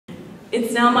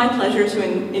It's now my pleasure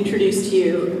to introduce to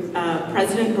you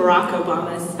President Barack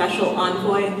Obama's Special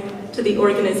Envoy to the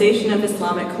Organization of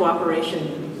Islamic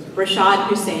Cooperation, Rashad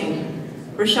Hussain.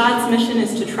 Rashad's mission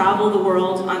is to travel the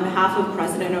world on behalf of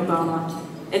President Obama,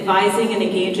 advising and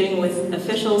engaging with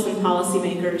officials and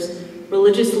policymakers,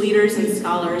 religious leaders and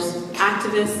scholars,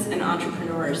 activists and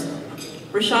entrepreneurs.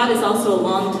 Rashad is also a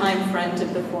longtime friend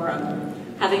of the Forum,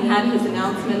 having had his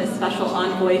announcement as Special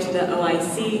Envoy to the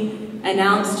OIC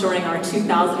announced during our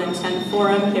 2010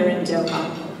 Forum here in Doha.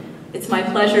 It's my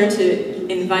pleasure to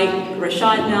invite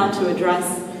Rashad now to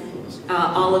address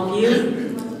all of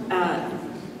you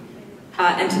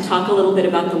and to talk a little bit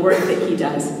about the work that he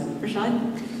does.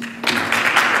 Rashad?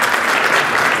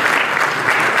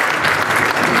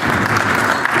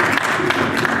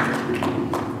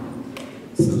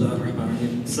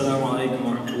 Assalamu alaikum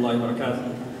wa rahmatullahi wa barakatuh.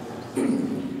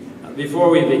 Before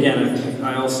we begin,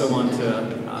 I also want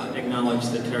to acknowledge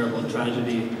the terrible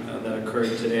tragedy that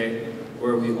occurred today,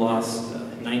 where we lost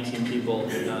 19 people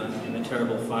in a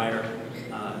terrible fire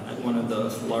at one of the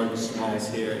largest malls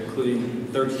here, including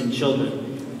 13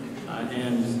 children.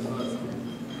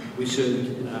 We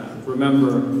should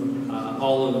remember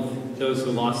all of those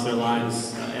who lost their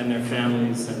lives and their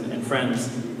families and friends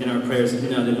in our prayers.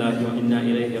 Inna lillahi wa inna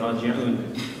ilayhi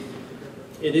raji'un.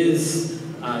 It is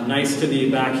nice to be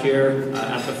back here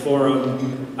at the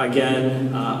Forum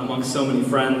again amongst so many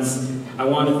friends. I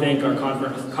want to thank our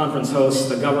conference hosts,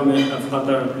 the government of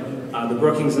Qatar, the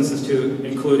Brookings Institute,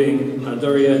 including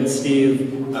Durriya and Steve,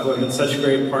 who have been such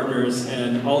great partners,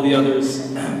 and all the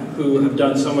others who have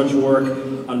done so much work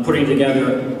on putting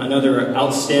together another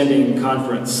outstanding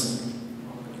conference.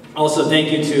 Also,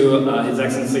 thank you to His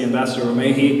Excellency Ambassador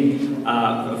Romehi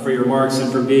for your remarks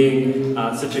and for being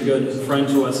such a good friend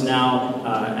to us now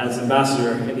as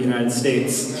Ambassador in the United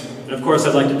States. And of course,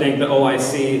 I'd like to thank the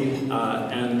OIC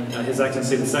and His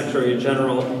Excellency the Secretary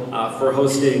General for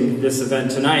hosting this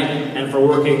event tonight and for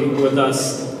working with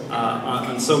us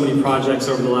on so many projects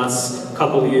over the last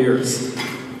couple of years.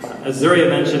 As Durriya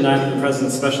mentioned, I'm the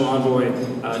President's Special Envoy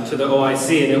to the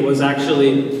OIC, and it was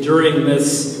actually during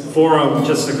this forum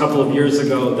just a couple of years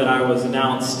ago that I was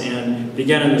announced and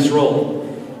began in this role.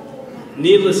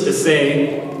 Needless to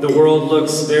say, the world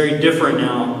looks very different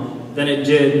now than it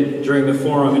did during the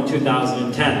forum in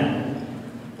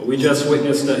 2010. We just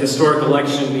witnessed a historic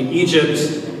election in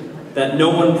Egypt that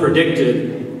no one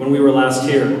predicted when we were last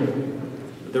here.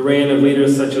 The reign of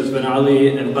leaders such as Ben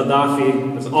Ali and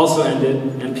Gaddafi has also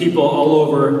ended, and people all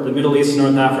over the Middle East and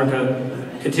North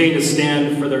Africa continue to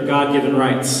stand for their God-given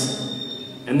rights.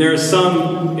 And there are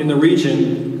some in the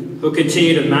region who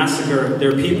continue to massacre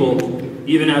their people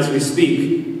even as we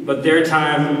speak, but their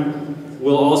time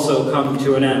will also come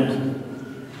to an end.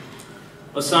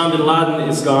 Osama bin Laden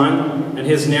is gone, and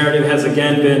his narrative has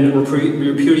again been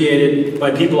repudiated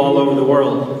by people all over the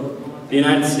world. The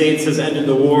United States has ended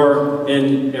the war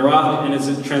in Iraq and is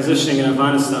transitioning in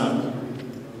Afghanistan.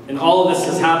 And all of this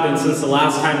has happened since the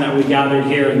last time that we gathered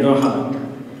here in Doha.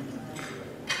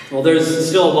 Well, there's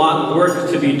still a lot of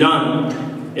work to be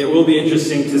done. It will be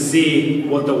interesting to see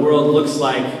what the world looks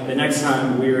like the next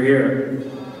time we are here.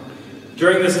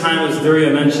 During this time, as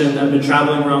Durriya mentioned, I've been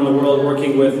traveling around the world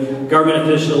working with government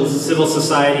officials, civil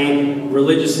society,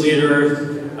 religious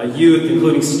leaders, youth,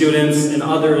 including students, and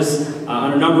others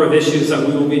on a number of issues that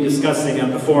we will be discussing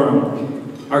at the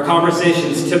forum. Our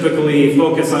conversations typically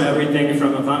focus on everything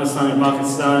from Afghanistan and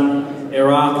Pakistan,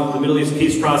 Iraq, the Middle East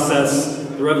peace process,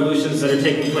 the revolutions that are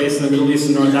taking place in the Middle East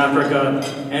and North Africa,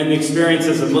 and the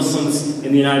experiences of Muslims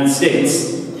in the United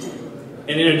States.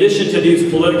 And in addition to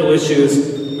these political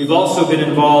issues, we've also been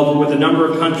involved with a number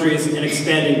of countries in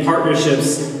expanding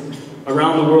partnerships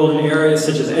around the world in areas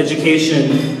such as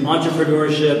education,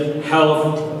 entrepreneurship,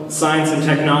 health, science and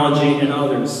technology, and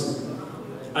others.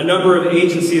 A number of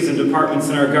agencies and departments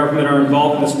in our government are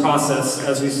involved in this process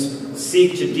as we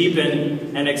seek to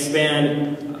deepen and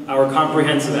expand our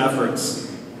comprehensive efforts.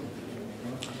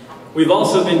 We've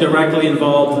also been directly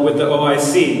involved with the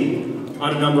OIC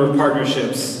on a number of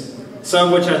partnerships, some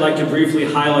of which I'd like to briefly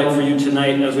highlight for you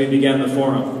tonight as we begin the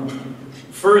forum.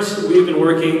 First, we've been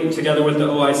working together with the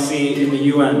OIC in the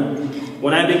UN.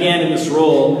 When I began in this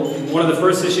role, one of the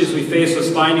first issues we faced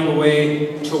was finding a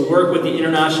way to work with the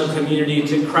international community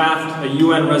to craft a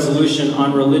UN resolution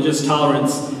on religious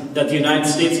tolerance that the United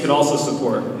States could also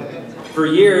support. For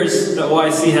years, the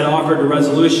OIC had offered a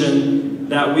resolution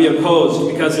that we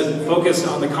opposed because it focused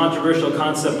on the controversial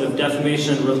concept of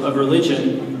defamation of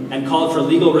religion and called for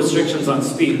legal restrictions on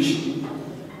speech.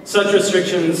 Such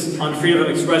restrictions on freedom of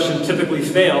expression typically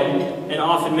fail and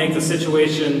often make the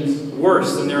situation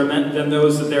worse than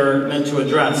those that they're meant to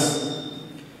address.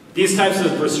 These types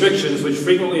of restrictions, which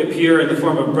frequently appear in the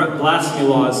form of blasphemy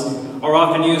laws, are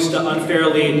often used to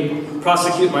unfairly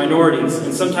prosecute minorities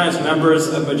and sometimes members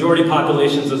of majority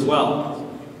populations as well.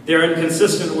 They are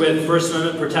inconsistent with First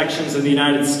Amendment protections of the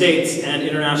United States and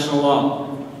international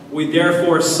law. We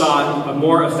therefore sought a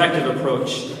more effective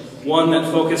approach, one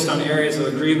that focused on areas of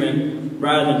agreement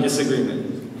rather than disagreement.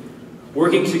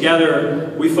 Working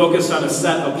together, we focused on a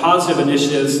set of positive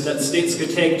initiatives that states could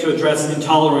take to address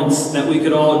intolerance that we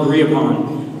could all agree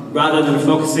upon, rather than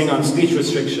focusing on speech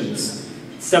restrictions.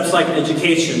 Steps like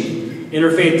education,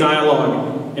 interfaith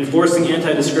dialogue, enforcing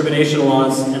anti-discrimination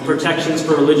laws, and protections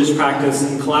for religious practice,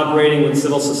 and collaborating with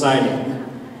civil society.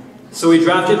 So we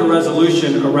drafted a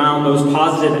resolution around those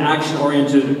positive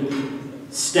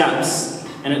action-oriented steps,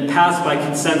 and it passed by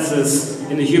consensus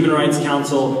in the Human Rights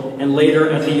Council and later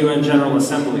at the UN General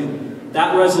Assembly.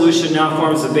 That resolution now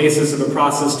forms the basis of a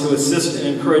process to assist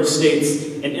and encourage states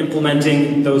in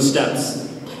implementing those steps.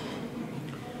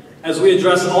 As we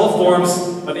address all forms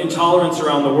of intolerance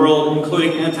around the world,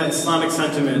 including anti-Islamic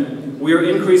sentiment, we are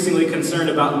increasingly concerned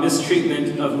about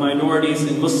mistreatment of minorities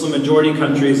in Muslim-majority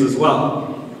countries as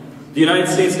well. The United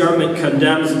States government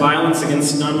condemns violence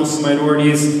against non-Muslim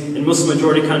minorities in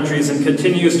Muslim-majority countries and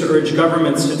continues to urge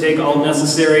governments to take all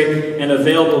necessary and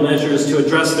available measures to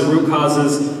address the root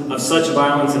causes of such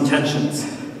violence and tensions.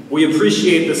 We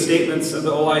appreciate the statements of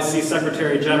the OIC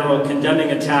Secretary General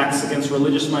condemning attacks against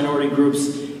religious minority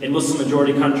groups in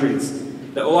Muslim-majority countries.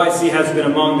 The OIC has been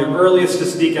among the earliest to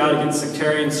speak out against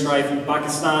sectarian strife in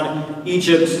Pakistan,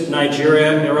 Egypt,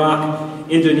 Nigeria, Iraq,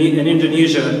 and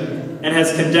Indonesia, and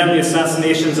has condemned the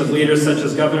assassinations of leaders such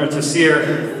as Governor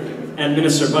Taseer and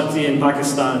Minister Bhatti in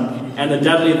Pakistan, and the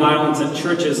deadly violence at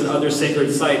churches and other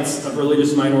sacred sites of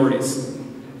religious minorities.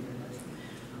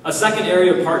 A second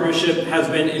area of partnership has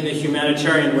been in the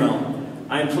humanitarian realm.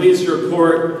 I am pleased to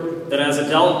report that as a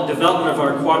development of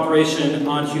our cooperation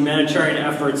on humanitarian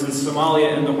efforts in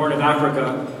Somalia and the Horn of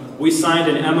Africa, we signed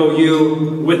an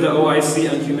MOU with the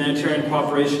OIC on humanitarian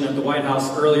cooperation at the White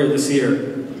House earlier this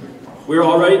year. We are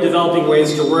already developing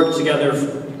ways to work together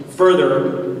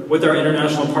further with our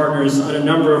international partners on a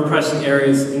number of pressing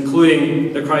areas,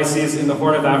 including the crises in the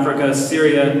Horn of Africa,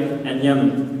 Syria, and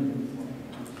Yemen.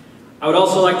 I would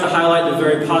also like to highlight the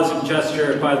very positive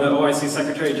gesture by the OIC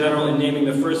Secretary General in naming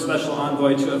the first special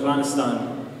envoy to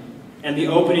Afghanistan and the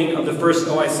opening of the first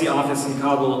OIC office in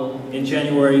Kabul in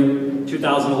January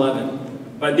 2011.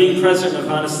 By being president of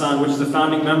Afghanistan, which is a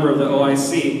founding member of the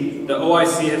OIC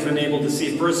has been able to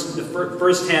see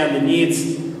firsthand the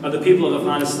needs of the people of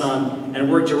Afghanistan and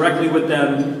work directly with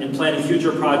them in planning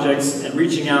future projects and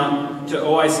reaching out to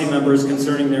OIC members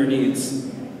concerning their needs.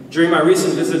 During my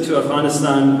recent visit to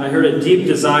Afghanistan, I heard a deep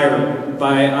desire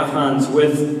by Afghans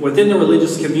within the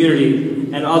religious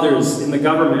community and others in the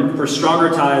government for stronger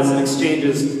ties and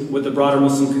exchanges with the broader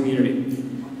Muslim community.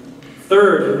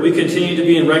 Third, we continue to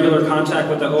be in regular contact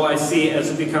with the OIC as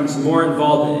it becomes more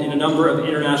involved in a number of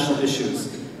international issues.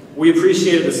 We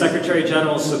appreciated the Secretary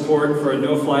General's support for a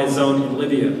no-fly zone in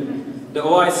Libya. The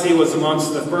OIC was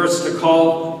amongst the first to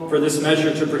call for this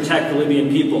measure to protect the Libyan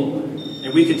people,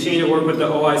 and we continue to work with the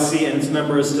OIC and its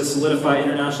members to solidify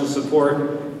international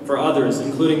support for others,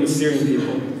 including the Syrian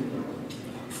people.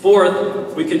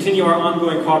 Fourth, we continue our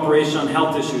ongoing cooperation on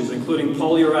health issues, including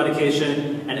polio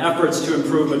eradication and efforts to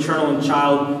improve maternal and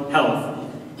child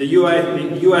health. The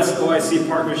U.S. OIC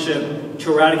partnership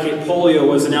to eradicate polio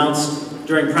was announced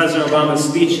during President Obama's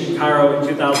speech in Cairo in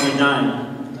 2009.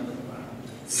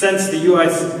 Since the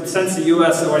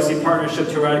U.S. OIC partnership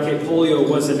to eradicate polio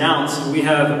was announced, we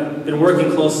have been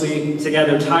working closely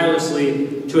together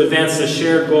tirelessly to advance the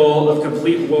shared goal of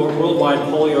complete worldwide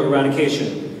polio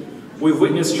eradication. We've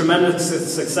witnessed tremendous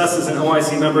successes in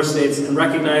OIC member states and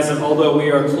recognize that although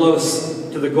we are close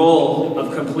to the goal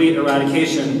of complete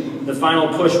eradication, the final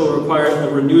push will require a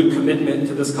renewed commitment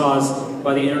to this cause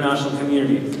by the international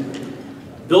community.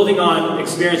 Building on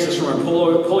experiences from our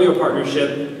polio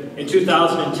partnership, in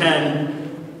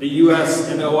 2010, the U.S.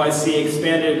 and the OIC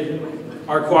expanded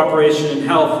our cooperation in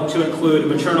health to include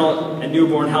maternal and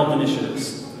newborn health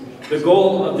initiatives. The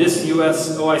goal of this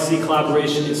U.S. OIC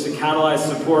collaboration is to catalyze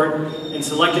support in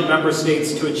selected member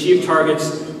states to achieve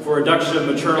targets for reduction of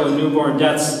maternal and newborn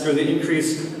deaths through the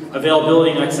increased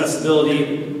availability and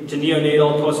accessibility to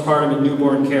neonatal, postpartum, and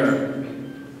newborn care.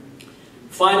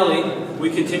 Finally, we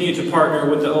continue to partner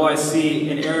with the OIC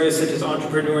in areas such as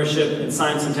entrepreneurship and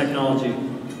science and technology.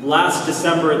 Last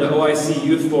December, the OIC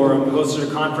Youth Forum hosted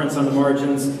a conference on the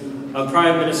margins of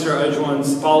Prime Minister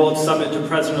Erdogan's follow-up summit to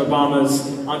President Obama's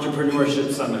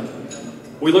Entrepreneurship Summit.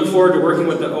 We look forward to working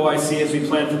with the OIC as we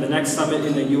plan for the next summit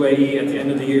in the UAE at the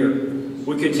end of the year.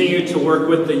 We continue to work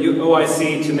with the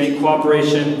OIC to make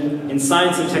cooperation in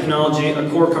science and technology a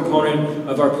core component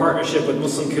of our partnership with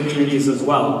Muslim communities as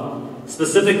well.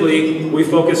 Specifically, we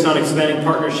focused on expanding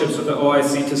partnerships with the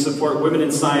OIC to support women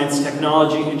in science,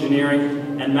 technology,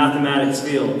 engineering, and mathematics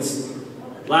fields.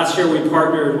 Last year, we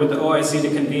partnered with the OIC to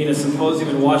convene a symposium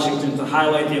in Washington to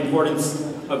highlight the importance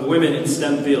of women in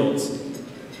STEM fields.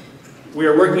 We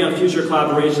are working on future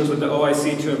collaborations with the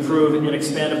OIC to improve and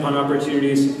expand upon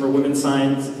opportunities for women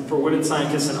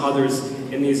scientists and others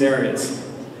in these areas.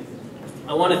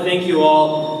 I want to thank you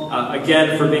all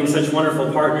again for being such wonderful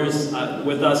partners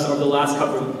with us over the last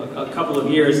couple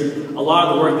of years. A lot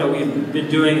of the work that we've been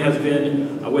doing has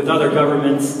been with other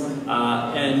governments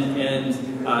and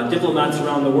diplomats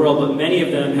around the world, but many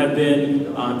of them have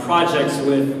been on projects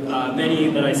with many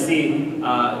that I see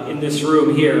in this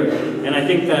room here. And I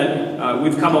think that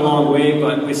we've come a long way,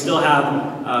 but we still have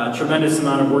a tremendous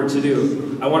amount of work to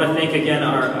do. I want to thank again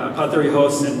our Qatari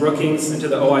hosts and Brookings and to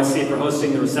the OIC for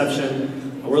hosting the reception.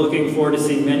 We're looking forward to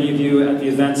seeing many of you at the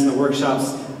events and the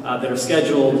workshops that are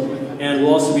scheduled. And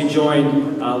we'll also be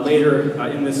joined later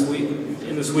in this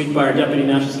week by our Deputy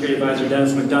National Security Advisor,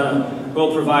 Dennis McDonough, who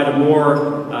will provide a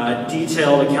more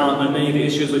detailed account on many of the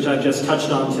issues which I've just touched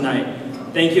on tonight.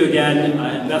 Thank you again,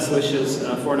 and best wishes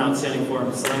for an outstanding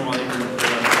forum. Assalamu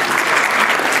alaikum.